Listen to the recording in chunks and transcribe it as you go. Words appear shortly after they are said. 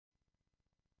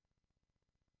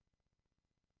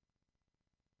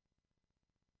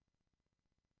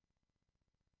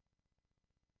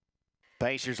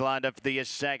Pacers lined up for the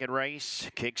second race.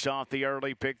 Kicks off the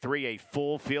early pick 3, a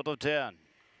full field of 10.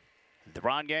 The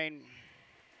run gain.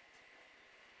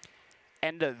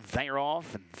 And they're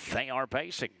off, and they are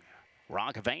pacing.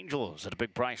 Rock of Angels at a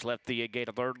big price left the gate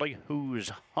alertly.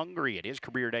 Who's Hungry at his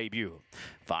career debut.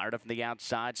 Fired up from the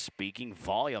outside, Speaking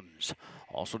Volumes.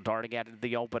 Also darting out into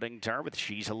the opening turn with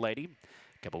She's a Lady.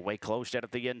 Couple way close out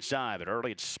at the inside, but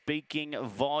early it's Speaking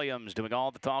Volumes doing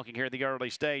all the talking here in the early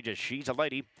stages. She's a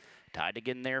Lady. Tied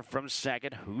again there from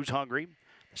second. Who's Hungry?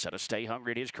 Set to Stay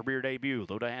Hungry at his career debut.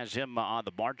 Loda has him on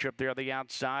the march up there on the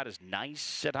outside. Is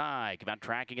Nice at High. Come out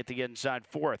tracking at the inside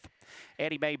fourth.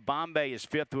 Annie Mae Bombay is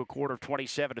fifth through a quarter of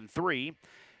 27 and 3.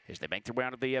 As they make their way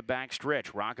out of the back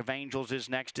stretch. Rock of Angels is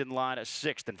next in line at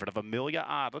sixth in front of Amelia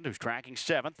Odland, who's tracking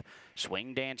seventh.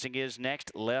 Swing Dancing is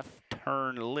next. Left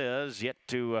Turn Liz yet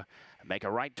to make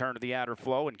a right turn to the outer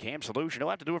flow, and Cam Solution, he'll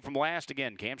have to do it from last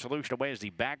again. Cam Solution away as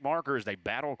the back marker as they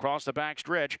battle across the back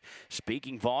stretch.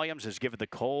 Speaking Volumes has given the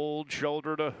cold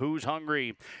shoulder to Who's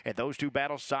Hungry. And those two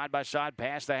battles side by side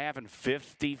past the half in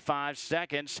 55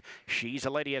 seconds. She's a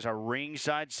Lady has a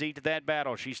ringside seat to that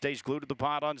battle. She stays glued to the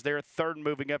pylons there. Third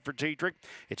moving up for Tetrick.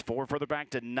 It's four further back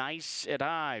to Nice at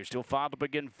High. Still followed up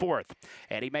again fourth.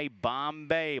 Annie Mae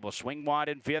Bombay will swing wide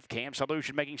in fifth. Cam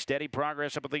Solution making steady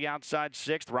progress up at the outside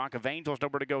sixth. Rock of Angels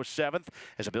nowhere to go seventh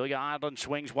as Amelia Odland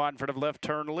swings wide in front of Left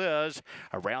Turn Liz.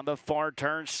 Around the far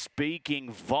turn,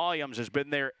 Speaking Volumes has been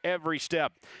there every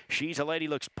step. She's a Lady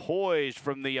looks poised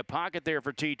from the pocket there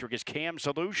for Tetrick as Cam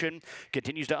Solution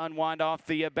continues to unwind off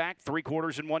the back.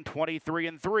 3/4 in 123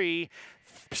 and 3.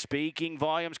 Speaking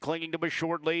Volumes clinging to a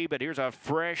short lead, but here's a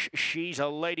fresh She's a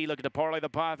Lady looking to parlay the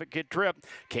pocket trip.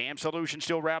 Cam Solution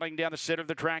still rallying down the center of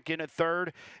the track in at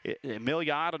third.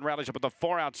 Amelia Odland rallies up at the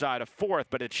far outside of fourth,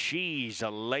 but it's She's a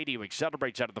Lady who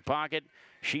celebrates out of the pocket.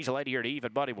 She's a Lady here to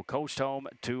even buddy will coast home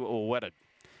to Wedded.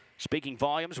 Speaking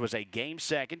Volumes was a game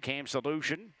second. Cam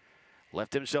Solution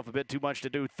left himself a bit too much to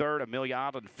do third. Amelia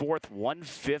Odland fourth,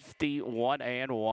 151 and 1.